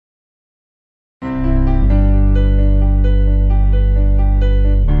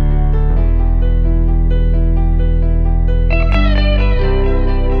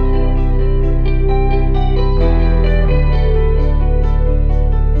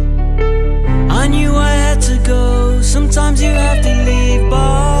Sometimes you have to leave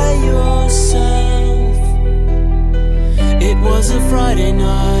by yourself. It was a Friday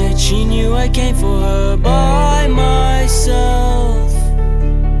night, she knew I came for her by myself.